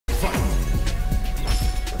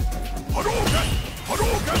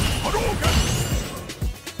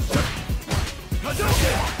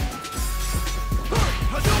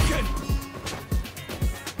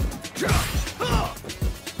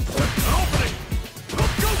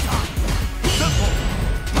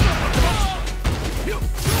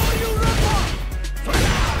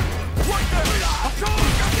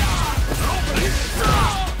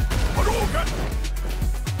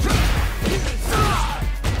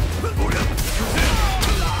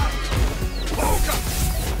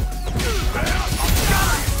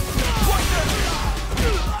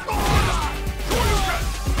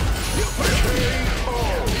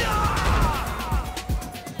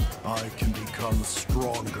become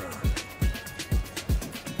stronger.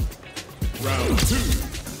 Round 2.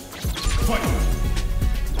 Fight!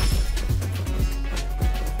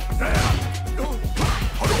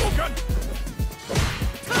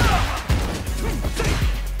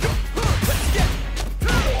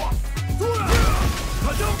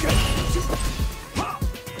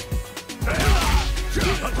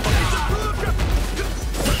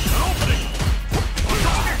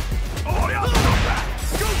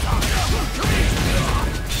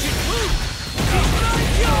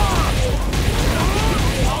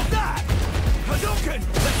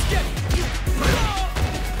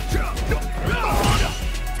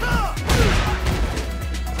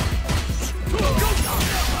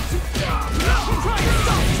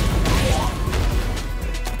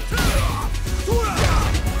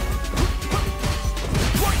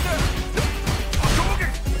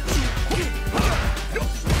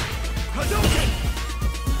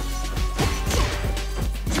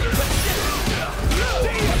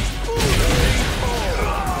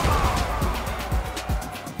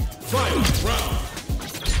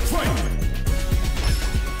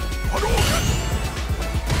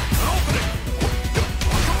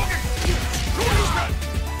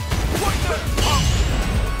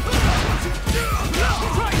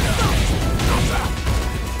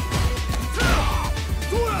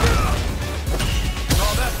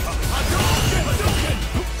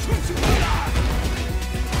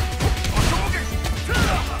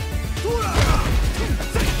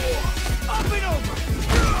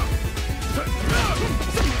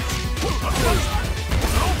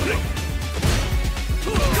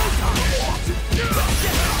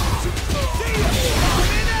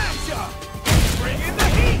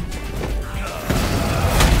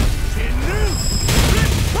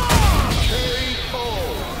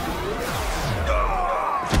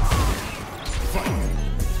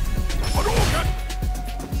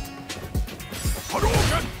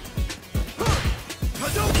 Hadouken!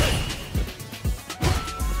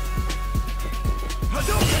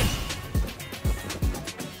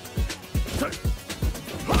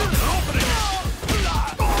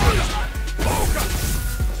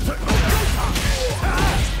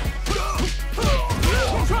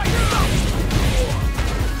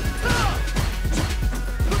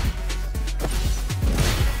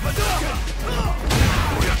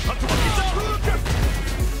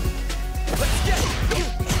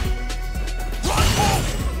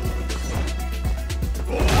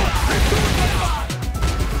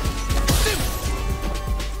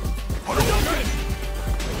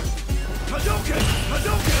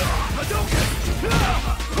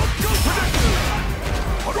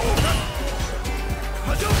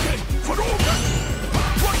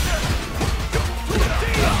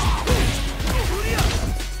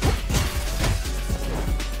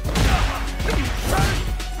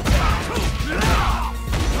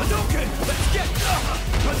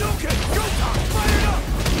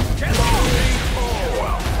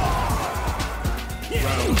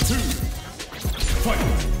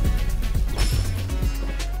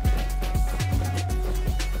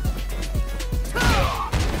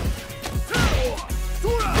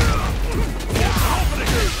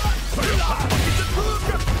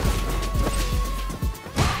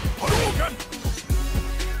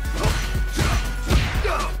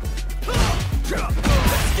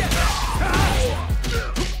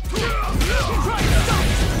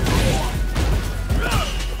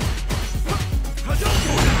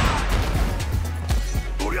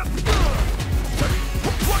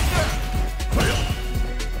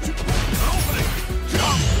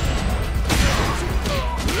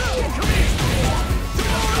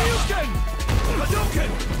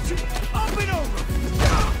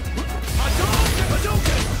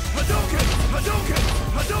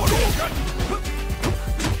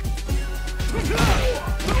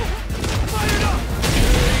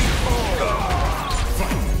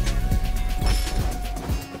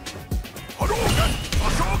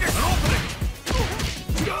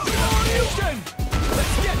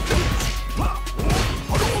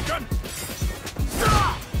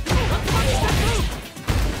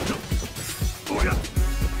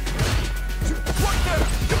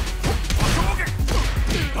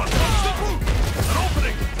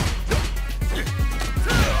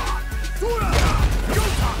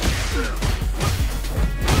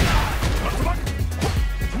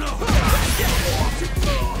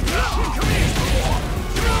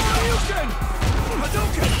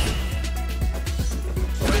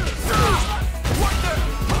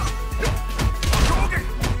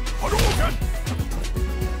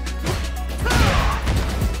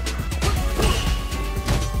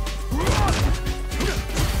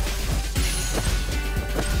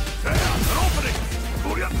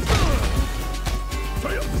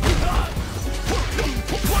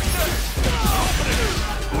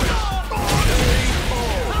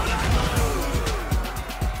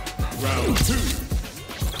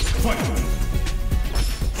 Fight!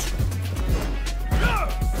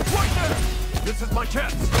 Right there! This is my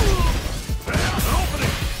chance! An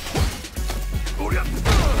opening! Oh yeah!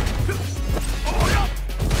 Oh yeah!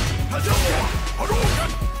 Hadouken!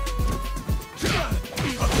 Hadouken!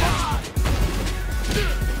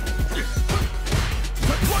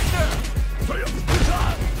 Right there!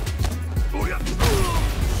 Oh yeah!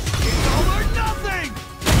 It's all or nothing!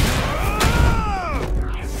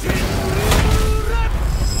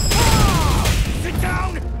 Sit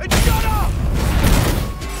down and shut up!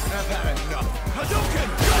 I've had enough. Hadouken!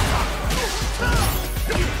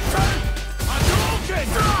 Hadouken! Hadouken!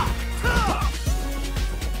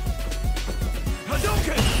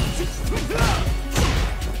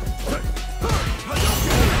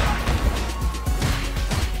 Hadouken!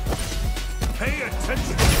 Pay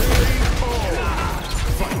attention!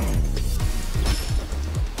 Fight!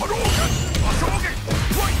 Hadouken! Hadouken!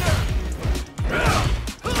 Right there!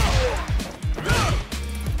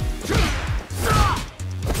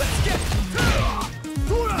 Let's get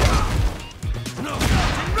no,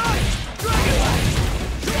 right! Dragon!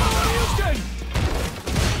 Hadouken!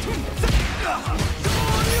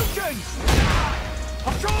 Hadouken!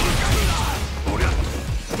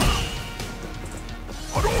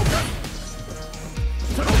 Hadouken!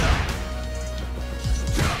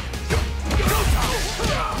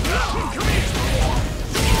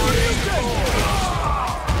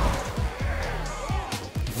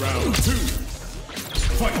 Round 2.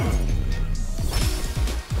 Fight!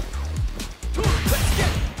 Let's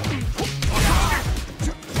get an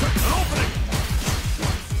opening!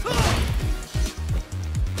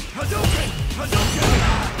 Hadouken! Hadouken!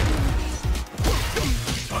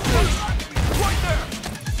 Right there!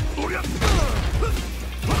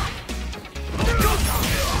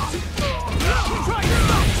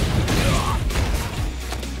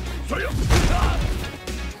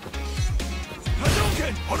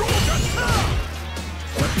 Hadouken! Hadouken!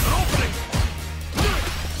 An opening!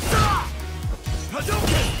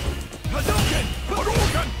 Hadouken! Hadouken!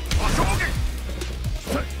 Hadouken! Hadouken!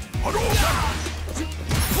 Hadouken!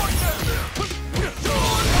 Right there!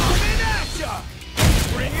 Coming at ya!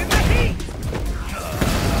 Bring in the heat!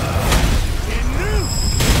 Inu!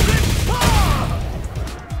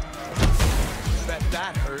 Bet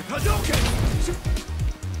that hurt. Hadouken!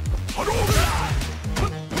 Hadouken!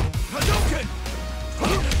 Hadouken!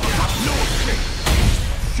 No escape!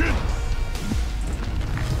 Shit!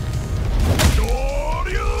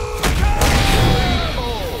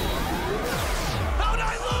 How'd I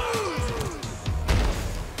lose?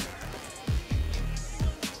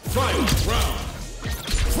 Final round!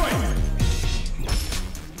 Fight!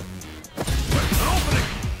 An opening!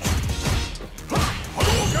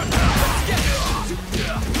 Hadouken! Let's get it!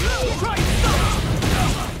 Right!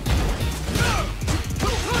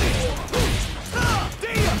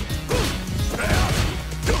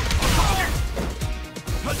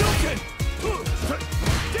 Hadouken!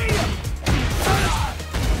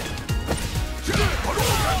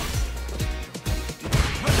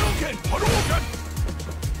 Hadouken! Hadouken!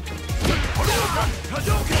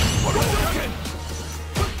 Hadouken! Hadouken!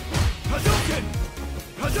 Hadouken!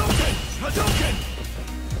 Hadouken! Hadouken!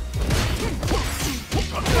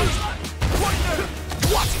 Hadouken! Right there!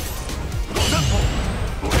 What? Simple!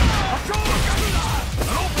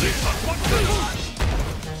 An opening! What's this?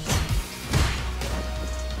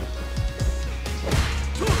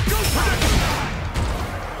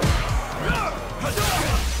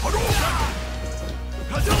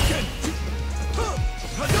 Hadouken!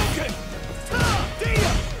 Hadouken!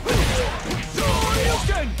 Dia!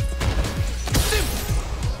 Hadouken!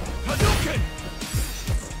 Hadouken!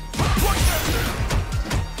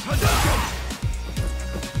 Hadouken!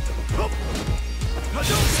 Hadouken!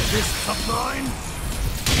 Is this of mine?